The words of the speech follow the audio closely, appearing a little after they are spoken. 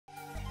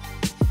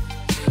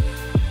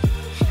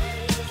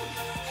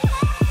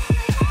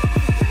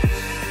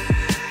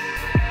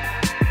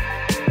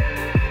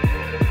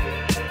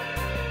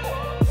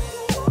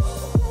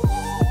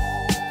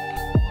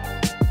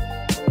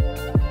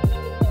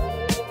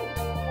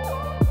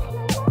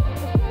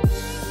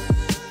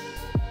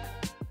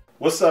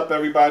What's up,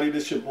 everybody?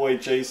 This your boy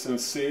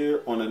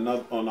JaySincere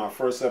on our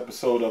first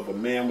episode of A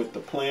Man with the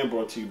Plan,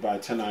 brought to you by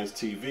 10 Eyes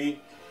TV.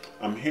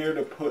 I'm here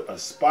to put a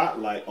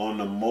spotlight on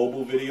the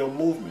mobile video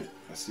movement.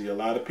 I see a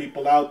lot of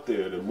people out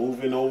there. They're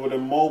moving over to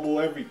mobile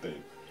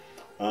everything.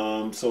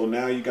 So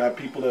now you got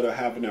people that are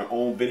having their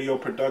own video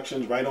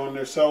productions right on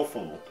their cell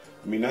phone.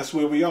 I mean, that's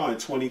where we are in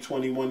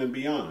 2021 and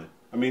beyond.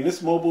 I mean,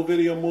 this mobile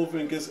video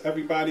movement gives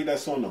everybody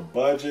that's on a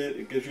budget.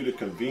 It gives you the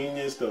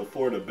convenience, the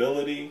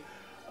affordability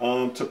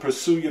to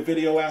pursue your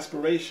video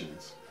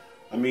aspirations.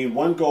 I mean,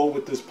 one goal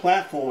with this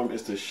platform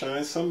is to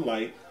shine some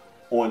light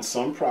on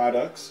some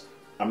products.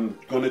 I'm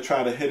going to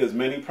try to hit as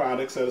many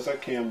products as I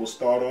can. We'll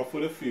start off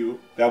with a few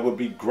that would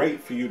be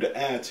great for you to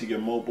add to your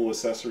mobile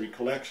accessory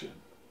collection.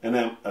 And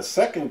then a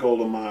second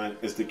goal of mine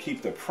is to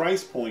keep the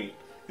price point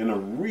in a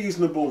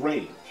reasonable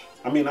range.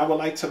 I mean, I would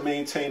like to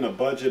maintain a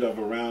budget of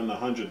around the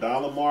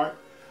 $100 mark,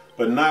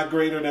 but not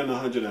greater than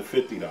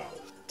 $150.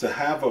 To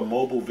have a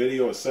mobile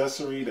video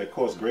accessory that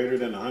costs greater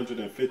than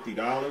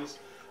 $150,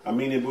 I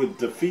mean, it would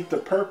defeat the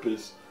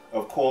purpose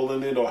of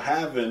calling it or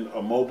having a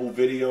mobile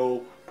video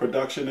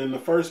production in the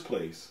first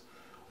place.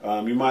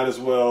 You might as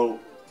well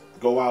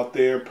go out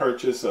there,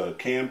 purchase a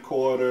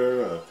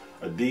camcorder,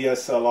 a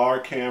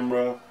DSLR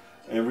camera,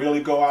 and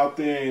really go out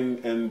there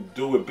and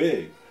do it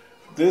big.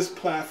 This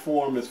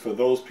platform is for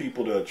those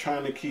people that are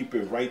trying to keep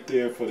it right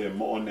there for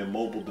on their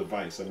mobile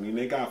device. I mean,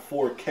 they got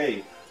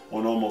 4K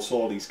on almost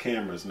all these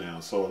cameras now,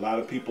 so a lot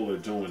of people are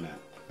doing that.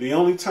 The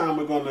only time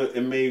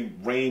it may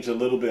range a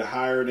little bit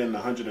higher than the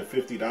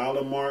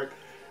 $150 mark,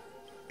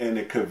 and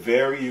it could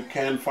vary, you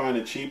can find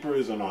it cheaper,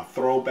 is on our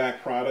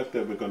throwback product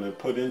that we're going to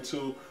put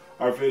into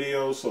our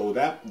video. So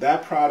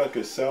that product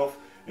itself,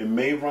 it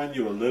may run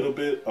you a little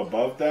bit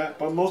above that,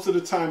 but most of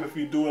the time if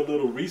you do a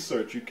little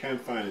research, you can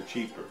find it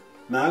cheaper.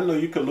 Now, I know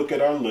you can look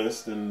at our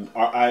list and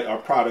our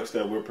products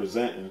that we're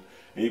presenting,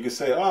 and you can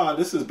say, oh,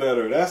 this is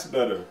better, that's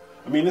better.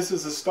 I mean, this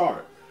is a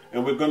start.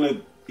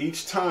 And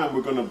each time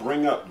we're going to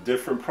bring up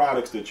different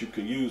products that you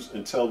could use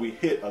until we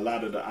hit a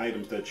lot of the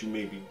items that you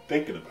may be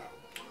thinking about.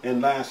 And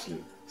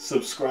lastly,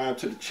 subscribe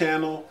to the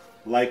channel,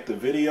 like the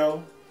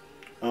video,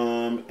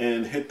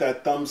 and hit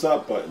that thumbs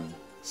up button.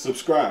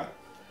 Subscribe.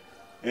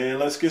 And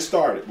let's get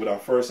started with our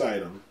first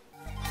item.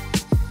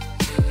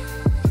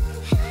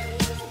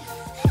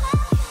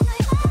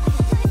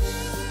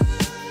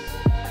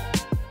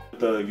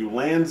 The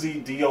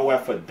Ulanzi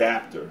DOF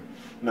adapter.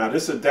 Now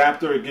this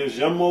adapter, it gives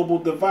your mobile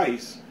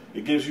device,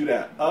 it gives you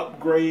that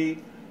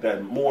upgrade,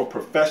 that more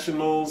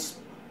professional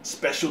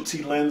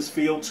specialty lens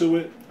feel to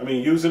it. I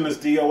mean, using this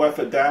DOF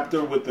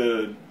adapter with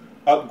the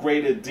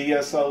upgraded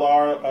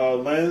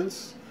DSLR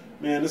lens,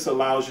 man, this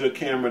allows your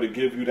camera to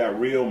give you that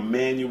real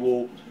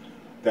manual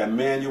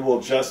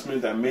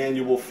adjustment, that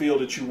manual feel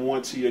that you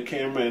want to your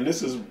camera, and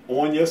this is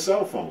on your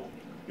cell phone.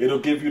 It'll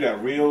give you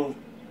that real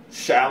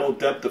shallow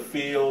depth of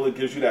field. It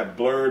gives you that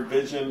blurred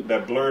vision,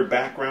 that blurred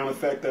background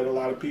effect that a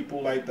lot of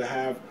people like to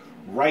have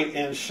right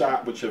in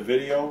shot with your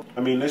video. I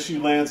mean, this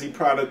Ulanzi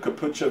product could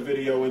put your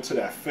video into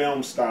that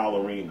film style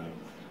arena,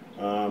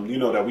 you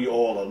know, that we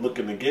all are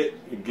looking to get.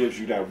 It gives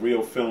you that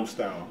real film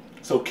style.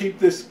 So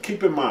keep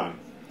in mind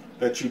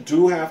that you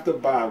do have to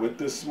buy with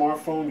this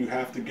smartphone, you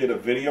have to get a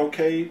video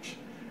cage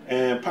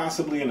and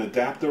possibly an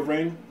adapter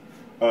ring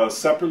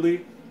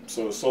separately,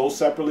 so it's sold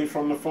separately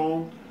from the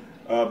phone.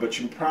 But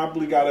you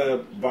probably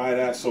gotta buy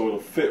that so it'll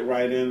fit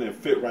right in and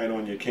fit right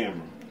on your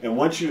camera. And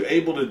once you're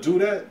able to do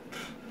that,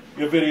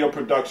 your video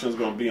production is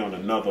going to be on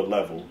another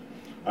level.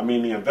 I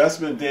mean, the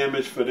investment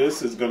damage for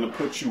this is going to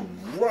put you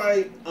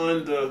right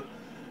under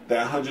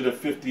that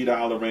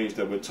 $150 range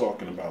that we're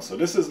talking about. So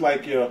this is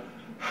like your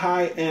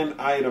high-end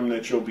item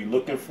that you'll be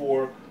looking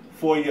for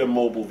your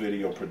mobile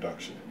video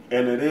production.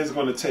 And it is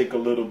going to take a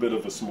little bit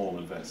of a small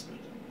investment.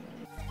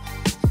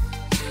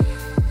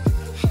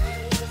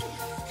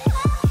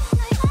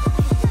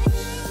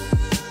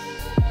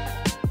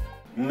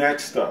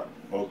 Next up,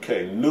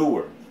 okay,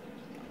 newer.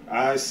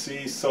 I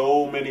see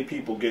so many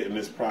people getting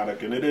this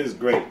product, and it is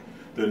great.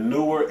 The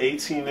newer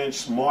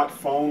 18-inch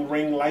smartphone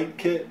ring light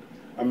kit.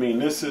 I mean,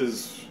 this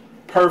is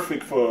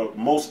perfect for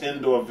most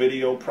indoor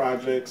video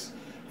projects,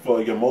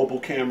 for your mobile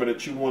camera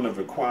that you want to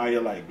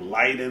require like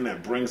lighting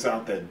that brings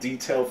out that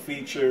detail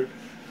feature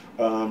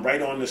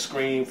right on the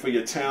screen for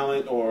your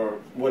talent or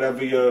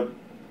whatever your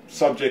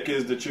subject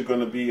is that you're going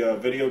to be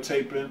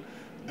videotaping.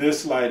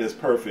 This light is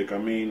perfect. I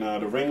mean,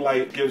 the ring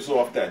light gives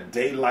off that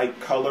daylight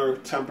color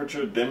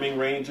temperature dimming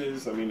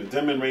ranges. I mean, the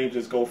dimming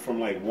ranges go from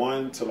like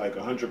 1 to like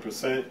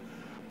 100%.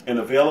 And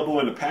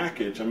available in the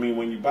package, I mean,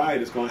 when you buy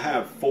it, it's going to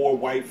have 4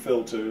 white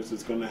filters.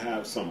 It's going to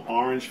have some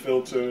orange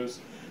filters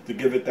to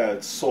give it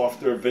that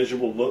softer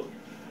visual look.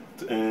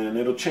 And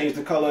it'll change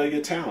the color of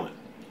your talent.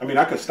 I mean,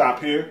 I could stop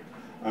here,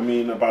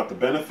 about the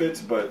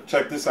benefits, but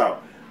check this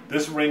out.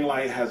 This ring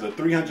light has a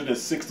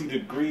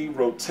 360-degree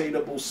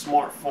rotatable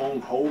smartphone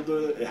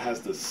holder. It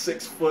has the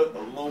 6-foot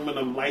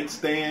aluminum light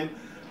stand.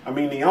 I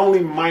mean, the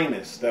only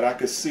minus that I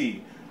could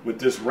see with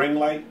this ring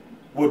light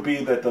would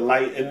be that the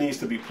light, it needs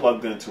to be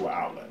plugged into an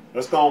outlet.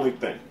 That's the only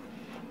thing.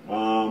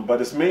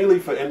 But it's mainly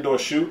for indoor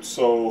shoots,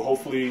 so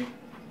hopefully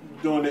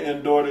doing the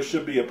indoor, there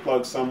should be a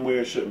plug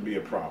somewhere. It shouldn't be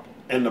a problem.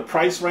 And the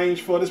price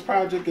range for this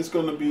project is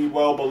going to be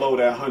well below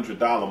that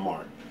 $100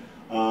 mark.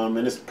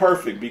 And it's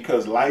perfect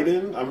because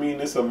lighting, I mean,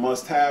 it's a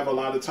must-have a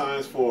lot of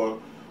times for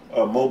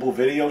mobile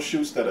video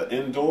shoots that are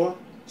indoor.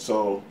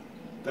 So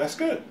that's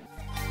good.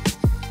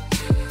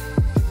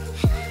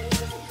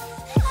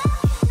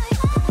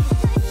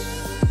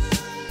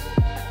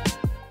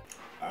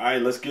 All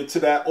right, let's get to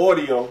that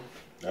audio.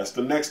 That's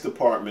the next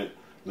department.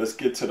 Let's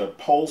get to the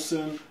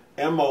Pulson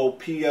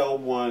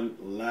MOPL1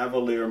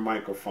 lavalier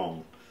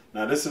microphone.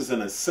 Now, this is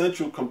an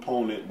essential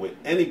component with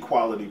any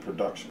quality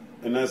production.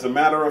 And as a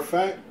matter of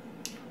fact,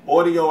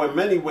 audio in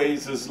many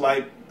ways is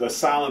like the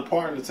silent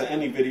partner to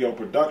any video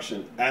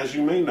production, as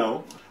you may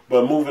know.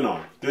 But moving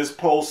on, this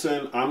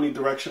Pulson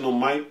omnidirectional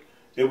mic,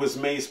 it was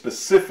made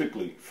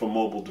specifically for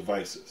mobile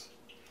devices.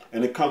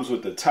 And it comes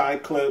with a tie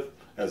clip,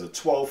 has a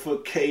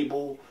 12-foot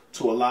cable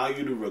to allow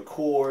you to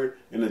record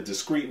in a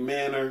discreet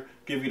manner,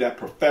 give you that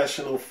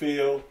professional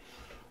feel,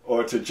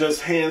 or to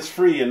just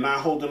hands-free and not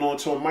holding on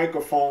to a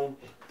microphone.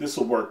 This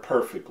will work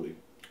perfectly.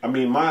 I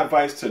mean, my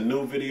advice to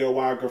new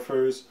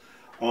videographers,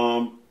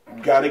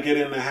 got to get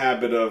in the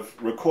habit of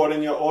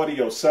recording your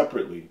audio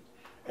separately,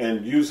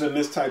 and using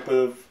this type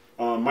of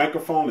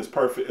microphone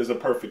is a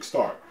perfect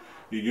start.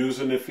 You're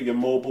using it for your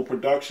mobile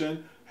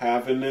production.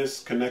 Having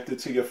this connected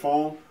to your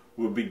phone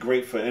would be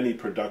great for any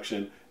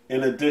production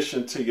in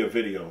addition to your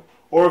video.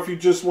 Or if you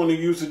just want to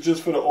use it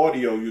just for the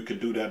audio, you could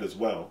do that as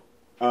well.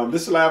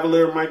 This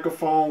lavalier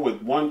microphone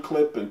with 1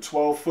 clip and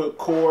 12-foot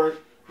cord,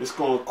 it's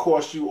going to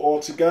cost you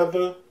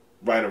altogether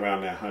right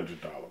around that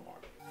 $100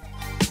 mark.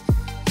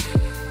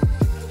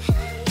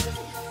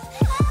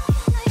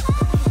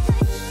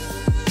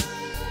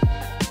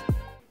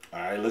 All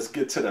right, let's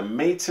get to the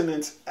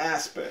maintenance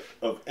aspect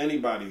of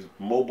anybody's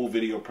mobile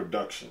video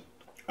production.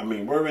 I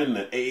mean, we're in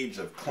the age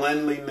of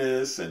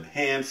cleanliness and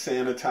hand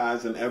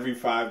sanitizing every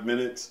 5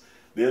 minutes.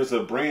 There's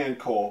a brand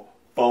called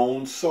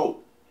Phone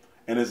Soap,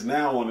 and it's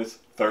now on its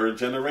 3rd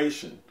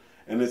generation.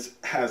 And it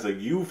has a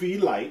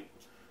UV light,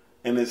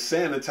 and it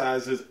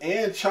sanitizes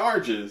and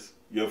charges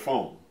your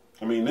phone.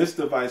 I mean, this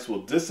device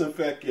will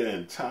disinfect your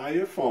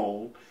entire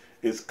phone.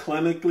 It's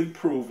clinically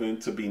proven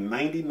to be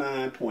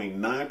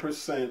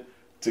 99.9%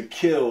 to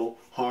kill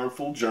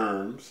harmful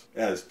germs.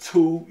 It has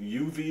 2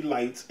 UV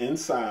lights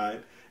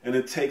inside, and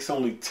it takes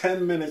only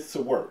 10 minutes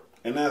to work.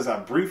 And as I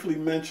briefly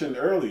mentioned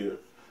earlier,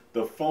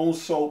 the Phone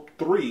Soap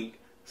 3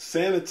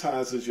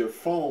 sanitizes your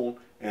phone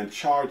and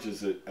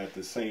charges it at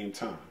the same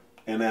time.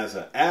 And as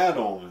an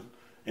add-on,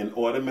 an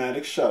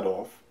automatic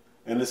shutoff,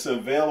 and it's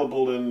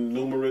available in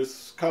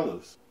numerous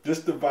colors.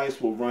 This device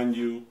will run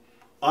you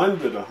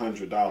under the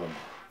 $100 mark.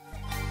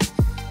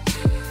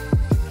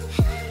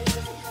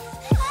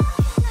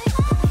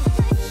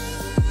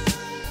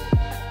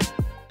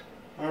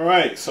 All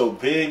right, so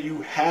there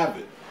you have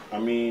it. I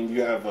mean,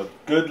 you have a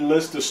good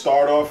list to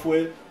start off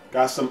with.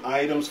 Got some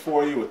items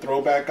for you, a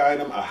throwback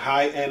item, a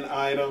high-end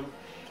item.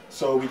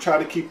 So we try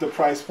to keep the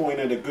price point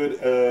at a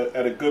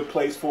good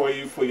place for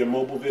you for your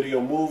mobile video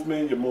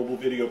movement, your mobile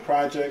video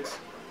projects.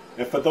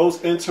 And for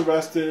those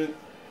interested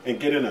in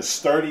getting a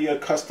sturdier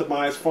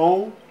customized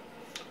phone,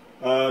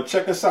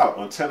 check us out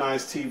on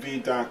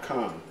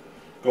 10eyestv.com.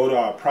 Go to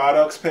our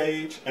products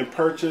page and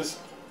purchase.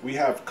 We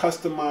have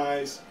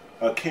customized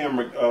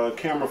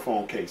camera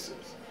phone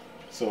cases.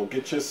 So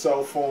get your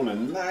cell phone a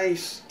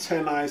nice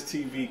 10 Eyes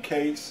TV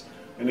case,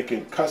 and it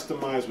can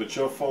customize with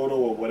your photo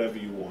or whatever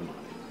you want on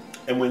it.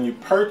 And when you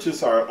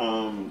purchase our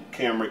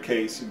camera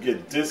case, you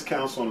get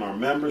discounts on our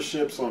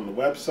memberships on the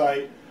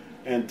website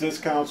and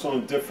discounts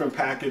on different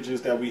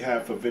packages that we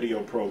have for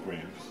video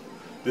programs.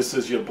 This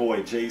is your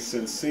boy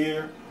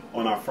JaySincere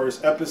on our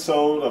first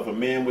episode of A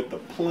Man with a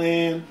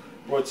Plan,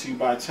 brought to you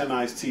by 10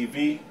 Eyes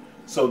TV.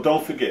 So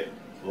don't forget,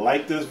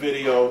 like this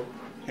video,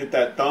 hit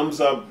that thumbs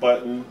up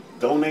button,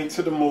 donate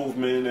to the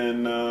movement,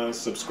 and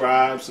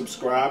subscribe to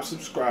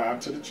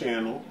the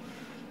channel.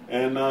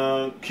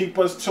 And keep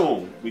us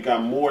tuned. We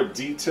got more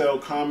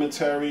detailed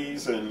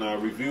commentaries and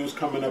reviews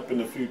coming up in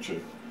the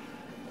future.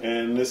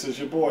 And this is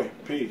your boy.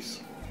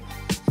 Peace.